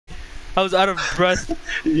I was out of breath.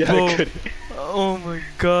 Yeah, Bro. I could. Oh my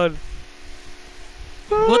god.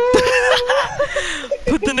 What the?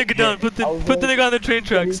 Put the nigga down. Put the nigga on the train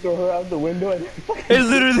Can you tracks. throw her out the window? And It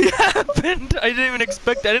literally happened. I didn't even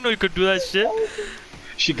expect. I didn't know you could do that shit.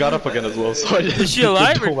 She got up again as well, so I just Is she beat the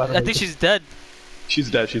alive? dome Or, out of I her. think she's dead. She's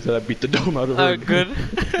dead. She said I beat the dome out of her. Good.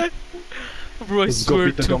 Bro, I Let's go swear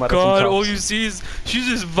beat the to dome out of some God, cops. all you see is she's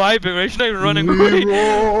just vibing, right? She's not even running away.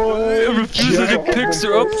 It refuses to picks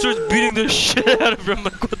her up, starts beating the shit out of her. I'm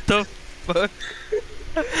like, what the fuck?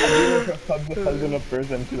 husband of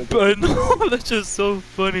person. But no, that's just so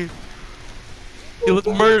funny. Yo, let's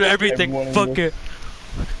murder everything. Fuck it.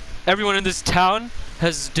 Everyone in this town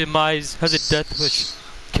has demise, has a death wish.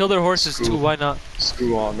 Kill their horses too, why not?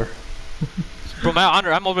 Screw honor. Bro, my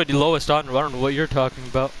honor, I'm already lowest honor. I don't know what you're talking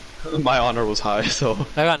about. My honor was high, so.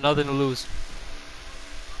 I got nothing to lose.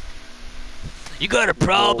 You got a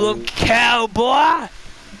problem, cowboy?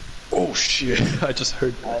 Oh shit! I just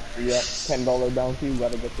heard. Yeah, $10 bounty. We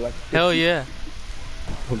gotta get to like. Hell yeah.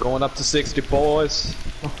 We're going up to 60, boys.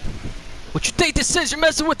 What you think this is? You're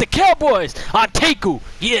messing with the Cowboys! On Taku!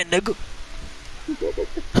 Yeah, nigga!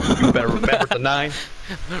 You better remember the 9.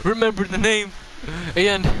 Remember the name.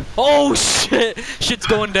 And oh shit! Shit's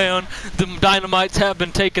going down. The dynamites have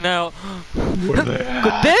been taken out. Where they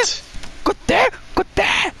Good there! Good there! Good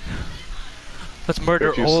there! Let's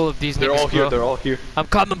murder They're all of these They're niggas, all here. bro. They're all here. I'm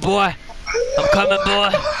coming, boy! I'm coming, boy!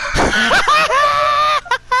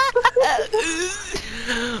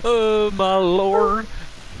 Oh my lord!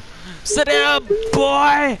 Sit down,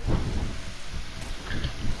 boy!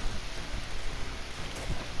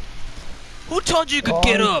 Who told you you could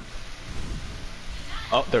get up?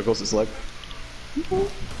 Oh, there goes his leg.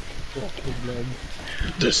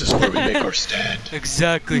 This is where we make our stand.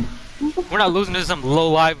 Exactly. We're not losing to some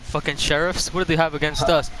low-life fucking sheriffs. What do they have against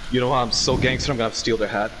us? You know how I'm so gangster, I'm gonna have to steal their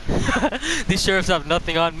hat. These sheriffs have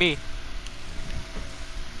nothing on me.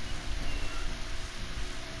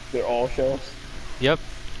 They're all sheriffs. Yep.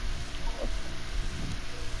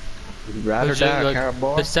 Rather die,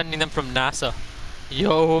 cowboy. They're sending them from NASA.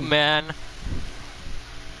 Yo, man.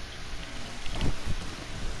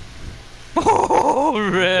 Oh,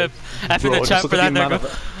 rip. F in the chat for that nigga.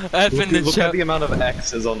 F in the Look chat. at the amount of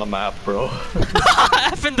X's on the map, bro.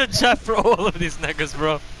 F in the chat for all of these niggas,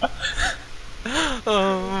 bro.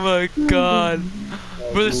 Oh my god.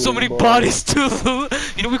 Bro, there's so many bodies to loot.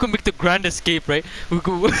 You know we can make the grand escape, right? We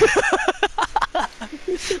go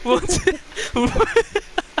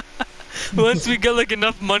once we get like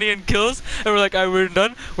enough money and kills, and we're like, alright, we're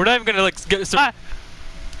done. We're not even gonna like get.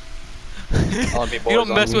 You don't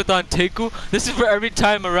mess with on Taku. This is for every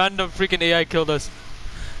time a random freaking AI killed us.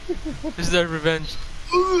 This is our revenge.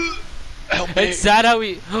 Help me. It's sad how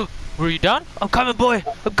we. Were you done? I'm coming, boy.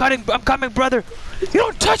 I'm coming, brother. You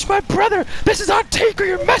don't touch my brother. This is on Taku.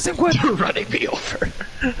 You're messing with. You're running me over.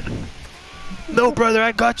 No, brother,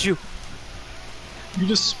 I got you. You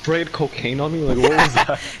just sprayed cocaine on me? Like, what was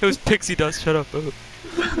that? It was pixie dust. Shut up.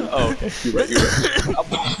 Oh, okay. You're right.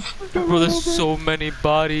 Bro, there's so many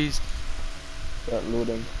bodies. Start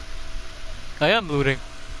looting. I am looting.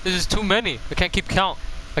 This is too many. I can't keep count.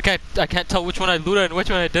 I can't tell which one I looted and which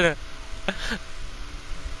one I didn't.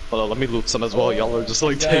 Hold on, let me loot some as well. Y'all are just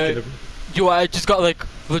like taking it. Yo, I just got like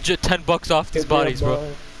legit $10 off these bodies,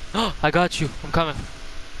 bro. I got you. I'm coming.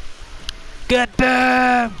 Get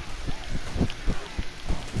them!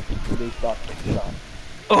 They stop getting shot.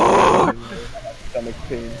 Oh! Stomach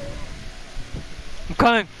pain. I'm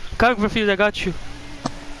coming. Coming, Refuse. I got you.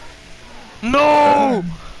 No!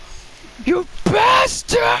 You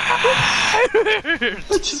bastard! I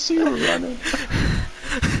just see you running.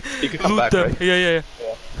 You can come Loot back, them. right? Yeah.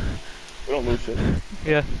 We don't lose shit.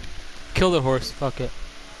 Yeah. Kill the horse. Fuck it.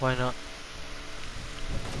 Why not?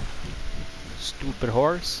 Stupid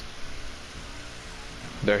horse.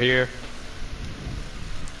 They're here.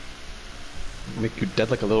 Make you dead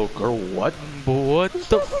like a little girl. What? What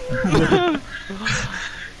the?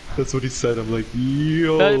 That's what he said. I'm like,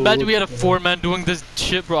 yo. Imagine we had a 4-man doing this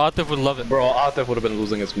shit, bro. Atef would love it. Bro, Atef would have been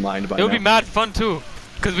losing his mind by now. It would be mad fun too,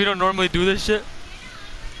 cause we don't normally do this shit.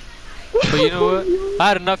 But you know what? I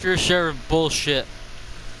had enough of your share of bullshit.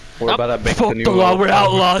 We're about to make the new law. We're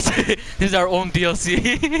outlaws. This is our own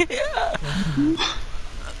DLC.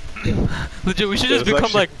 Legit, we should just become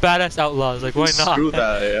actually, like badass outlaws. Like, why not? Screw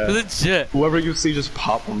that, yeah. Legit. Whoever you see, just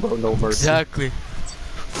pop them, bro. No mercy. Exactly.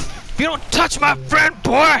 You don't touch my friend,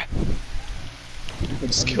 boy!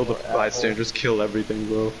 Just kill the bystanders, kill everything,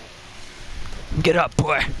 bro. Get up,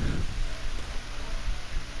 boy.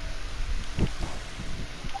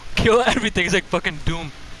 Kill everything. It's like fucking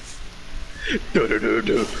Doom.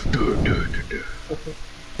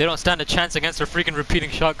 They They don't stand a chance against our freaking repeating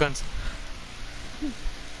shotguns.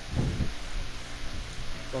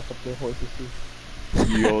 Fuck up their horses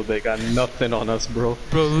too. Yo, they got nothing on us, bro.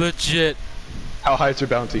 Bro, legit. How high is your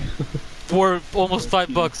bounty? For almost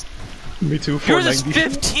 $5. Me too. Yours is 490.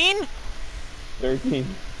 15? 13.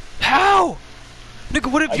 How?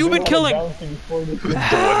 Nigga, what have you been killing?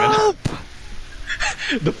 Help!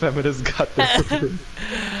 The feminists got this.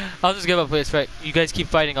 I'll just give up place, right? You guys keep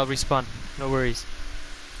fighting, I'll respawn. No worries.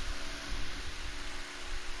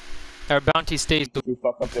 Our bounty stays. We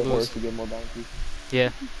fuck up their horse to get more bounties. Yeah.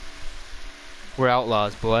 We're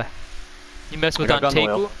outlaws, boy. You mess with I got gun Anteku?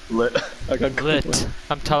 oil. Lit. I got gun Lit. oil.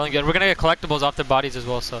 I'm telling you. And we're gonna get collectibles off their bodies as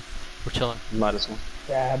well, so we're chilling. Might as well.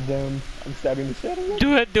 Stab them. I'm stabbing the shit out of them.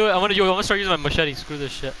 Do it, do it. I'm gonna start using my machete. Screw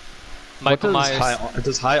this shit. Michael What Myers.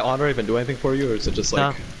 does high honor even do anything for you, or is it just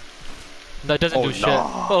like No, it doesn't Oh, do shit.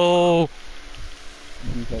 no. Oh.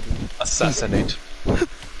 assassinate?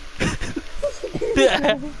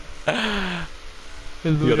 Yo,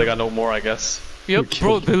 they got no more, I guess. Yep,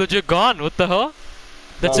 bro, they're legit gone. What the hell?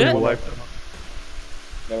 That's Oh, it? well, Like,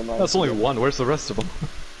 Never mind. that's only one. Where's the rest of them?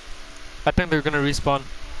 I think they're gonna respawn.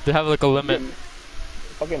 They have like a limit.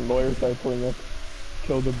 Fucking lawyers start pulling up.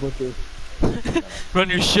 Kill the butcher. Run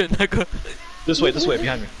your shit, nigga. This way,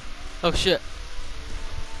 behind me. Oh shit.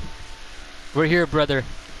 We're here, brother.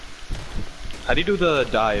 How do you do the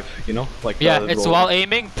dive? You know, like Yeah, the it's roll. while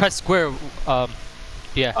aiming, press square.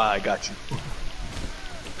 Yeah. I got you.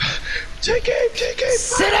 Take aim, take aim.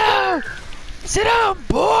 Sit down! Sit down,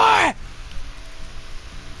 boy!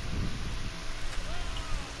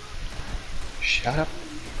 Shut up.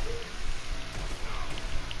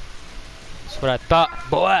 That's what I thought,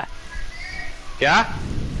 boy. Yeah.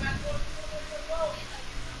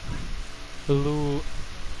 Loot.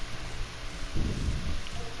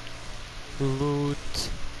 Loot.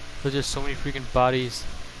 There's just so many freaking bodies.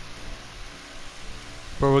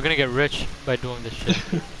 Bro, we're gonna get rich by doing this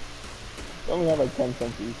shit. We only have like 10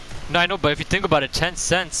 cents each. No, I know, but if you think about it, 10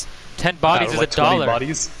 cents, 10 bodies is like a 20 dollar.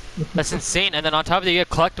 bodies. That's insane. And then on top of that, you get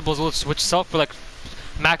collectibles which sell for like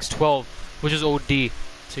max 12, which is OD.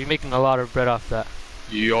 So you're making a lot of bread off that.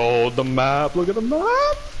 Yo, the map. Look at the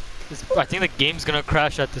map. I think the game's gonna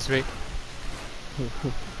crash at this rate.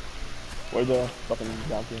 Where's the fucking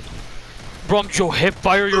bounty? Bro, I'm Joe, hip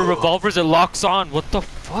fire your revolvers, it locks on. What the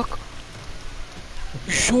fuck?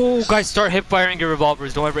 Yo, guys, start hip firing your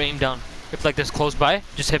revolvers. Don't ever aim down. If like this close by,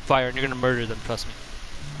 just hip fire and you're gonna murder them, trust me.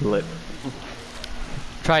 Lit.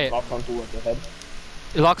 Try it. Lock onto what, the head?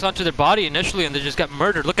 It locks onto their body initially and they just get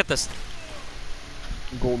murdered. Look at this.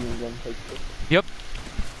 Golden gun takes it. Yep.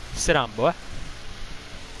 Sit down, boy.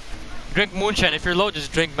 Drink moonshine. If you're low,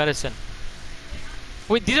 just drink medicine.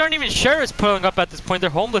 Wait, these aren't even sheriffs pulling up at this point. They're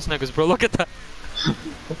homeless niggas, bro. Look at that.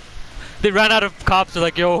 They ran out of cops. They're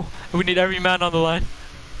like, yo, we need every man on the line.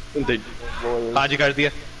 They. Lawyers. How'd you guys do?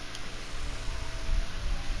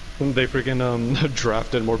 They freaking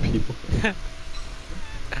drafted more people.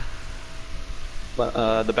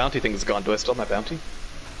 But the bounty thing is gone. Do I still have my bounty?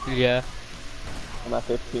 Yeah. I'm at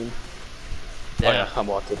 15. Oh yeah, I'm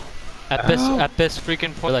wanted. At this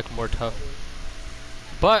freaking point, like more tough.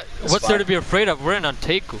 But It's what's there fine. to be afraid of? We're in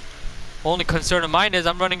Anteku. Only concern of mine is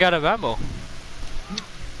I'm running out of ammo.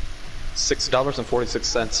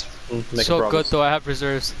 $6.46. So good though. I have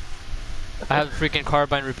reserves. I have a freaking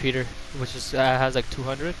carbine repeater, which is has like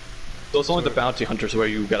 200. So it's only the bounty hunters where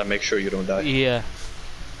you gotta make sure you don't die. Yeah.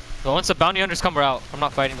 But once the bounty hunters come, we're out. I'm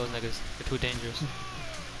not fighting those niggas. They're too dangerous.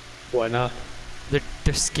 Why not?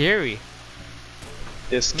 They're scary.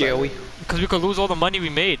 It's scary. Because we could lose all the money we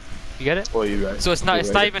made. You get it? Oh, you right. So it's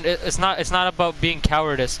not about being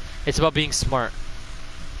cowardice. It's about being smart.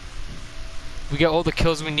 We get all the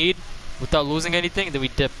kills we need without losing anything, then we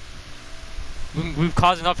dip. We've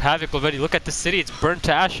caused enough havoc already. Look at the city; it's burnt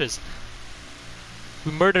to ashes.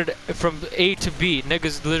 We murdered from A to B.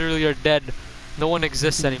 Niggas literally are dead. No one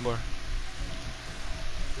exists anymore.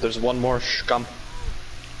 There's one more scum.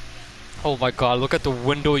 Oh my god! Look at the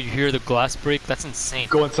window. You hear the glass break. That's insane.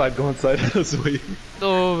 Go inside, go inside. Sweet.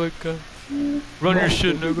 Oh my god! Run your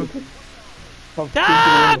shit, nigga. Come,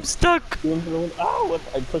 Ah, I'm stuck. Oh, what?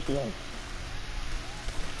 I pushed it out.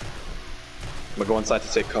 I'm gonna go inside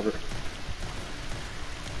to take cover.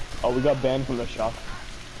 Oh, we got banned from the shop.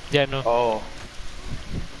 Yeah, no. Oh.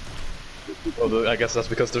 Oh, I guess that's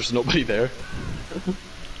because there's nobody there.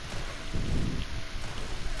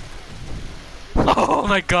 Oh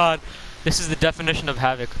my god! This is the definition of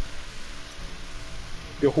havoc.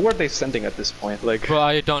 Yo, who are they sending at this point? Like, Bro,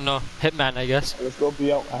 I don't know. Hitman, I guess. Let's go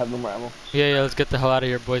be out. I have no more ammo. Yeah, let's get the hell out of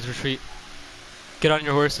here, boys. Retreat. Get on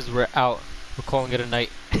your horses. We're out. We're calling it a night.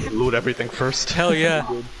 Loot everything first. Hell yeah.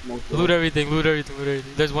 Dude, nice Loot one. everything, loot everything, loot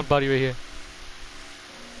everything. There's one body right here.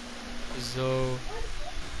 So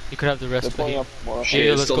you could have the rest They're of pulling it. up more. Yeah,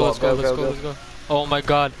 yeah, it's let's still go, up. let's go, Go, let's go, go, go. let's go. Oh my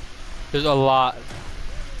god. There's a lot.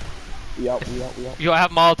 We out, we out, we out. Yo, I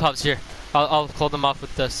have Molotovs here. I'll close them off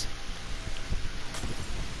with this.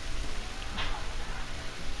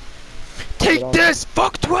 Take on. this!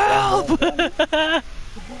 Fuck 12!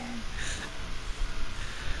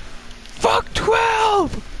 Fuck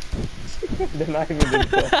 12! They're not even doing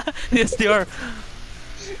that. Yes, they are.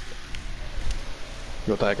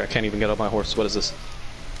 What the heck? I can't even get on my horse. What is this?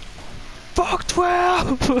 Fuck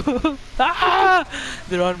 12! Ah!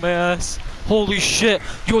 They're on my ass. Holy shit.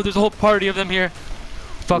 Yo, there's a whole party of them here.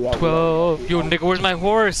 Fuck Yeah, 12. Yo, nigga, where's my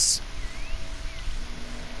horse?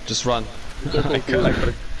 Just run. I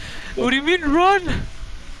could. What do you mean run?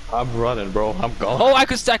 I'm running, bro. I'm gone. Oh, I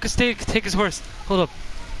could take his horse. Hold up.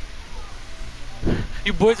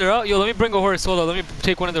 You boys are out? Yo, let me bring a horse. Hold on, let me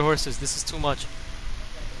take one of their horses. This is too much.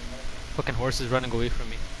 Fucking horses running away from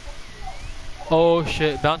me. Oh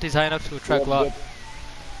shit, bounty's high enough to attract lot. Yep.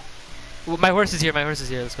 Well, my horse is here, my horse is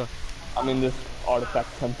here. Let's go. I'm in this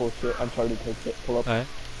artifact temple shit. Uncharted takes it. Pull up. Alright.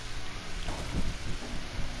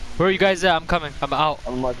 Where are you guys at? I'm coming. I'm out.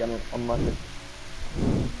 I'm marking. I'm marking.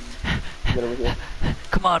 Get over here.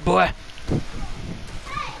 Come on, boy.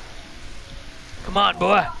 Come on,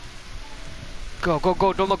 boy. Go, go,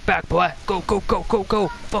 go. Don't look back, boy. Go, go, go, go, go.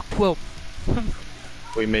 Fuck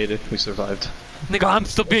 12. We made it. We survived. Nigga, I'm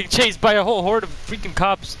still being chased by a whole horde of freaking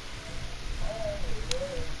cops.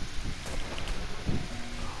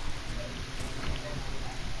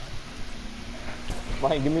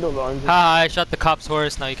 Mike, give me those oranges. Ha, I shot the cop's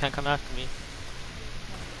horse. Now you can't come after me.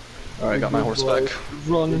 Alright, got my horse back.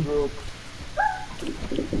 Run.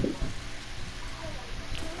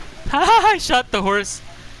 Ha, I shot the horse.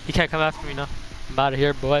 He can't come after me now. I'm out of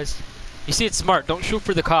here, boys. You see, it's smart. Don't shoot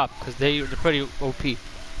for the cop, because they're pretty OP.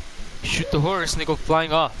 Shoot the horse and they go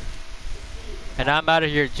flying off. And I'm out of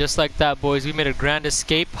here just like that, boys. We made a grand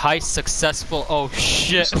escape. High successful. Oh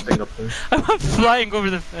shit. Something up there. I'm flying over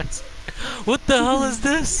the fence. What the hell is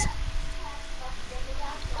this?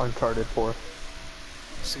 Uncharted 4.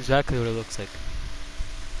 That's exactly what it looks like.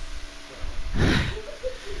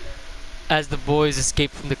 As the boys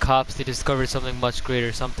escaped from the cops, they discovered something much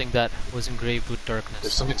greater, something that was engraved with There's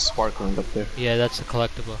darkness. something sparkling up there. Yeah, that's a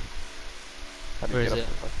collectible. How do you Where get is up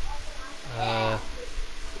it? there?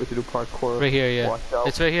 We should do parkour. Right here, yeah. Watch out.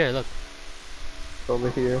 It's right here, look. Over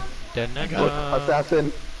here. Da-na-na.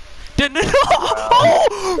 Assassin. Da-na-na.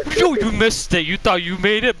 Oh! Yo, you missed it. You thought you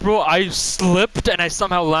made it, bro. I slipped and I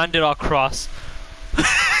somehow landed across.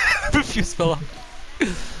 Refuse fell off.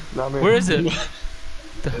 Where is it?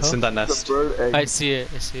 The It's hell? in that The nest. bird egg. I see it,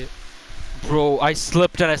 I see it. Bro, I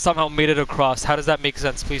slipped and I somehow made it across. How does that make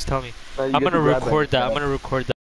sense? Please tell me. Now you I'm get gonna to grab it. record that. I'm gonna record that.